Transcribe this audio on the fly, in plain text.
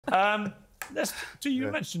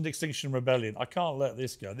You mentioned Extinction Rebellion. I can't let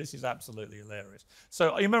this go. This is absolutely hilarious.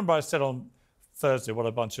 So you remember I said on Thursday what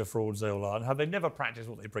a bunch of frauds they all are and how they never practice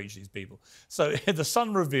what they preach, these people. So The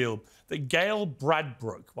Sun revealed that Gail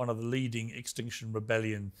Bradbrook, one of the leading Extinction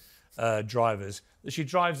Rebellion drivers, that she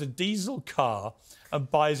drives a diesel car and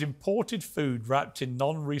buys imported food wrapped in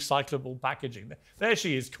non-recyclable packaging. There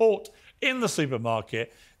she is, caught in the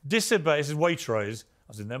supermarket, disobeys Waitrose. I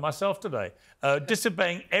was in there myself today,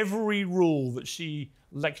 disobeying every rule that she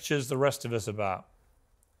lectures the rest of us about.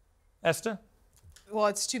 Esther? Well,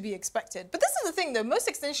 it's to be expected. But this is the thing, though. Most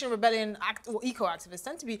Extinction Rebellion eco-activists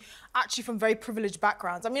tend to be actually from very privileged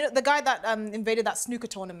backgrounds. I mean, the guy that invaded that snooker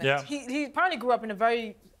tournament, yeah. he apparently grew up in a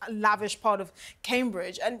very lavish part of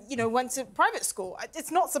Cambridge and, you know, went to private school.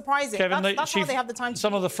 It's not surprising. Kevin, that's how they have the time to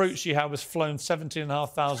some of the fruit she had was flown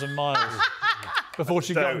 17,500 miles before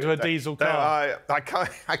she got into a diesel car. I can't.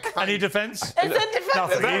 Any defence? It's in defence.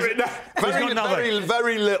 Nothing.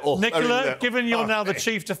 Very little. Nicola, given you're now the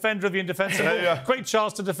chief defender of the indefensible, great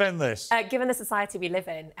chance to defend this. Given the society we live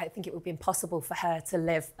in, I think it would be impossible for her to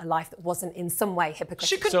live a life that wasn't in some way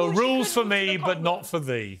hypocritical. So rules for me, but not for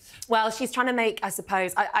thee. Well, she's trying to make, I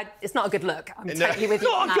suppose, it's not a good look. I'm totally with you.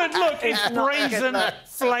 Not a good look. It's brazen,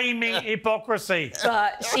 flaming hypocrisy.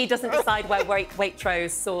 But she doesn't decide where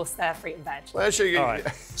Waitrose source their fruit and veg. Well, all right.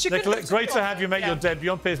 Nicola, great to have you make your debut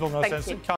on Piers Morgan. Thank you.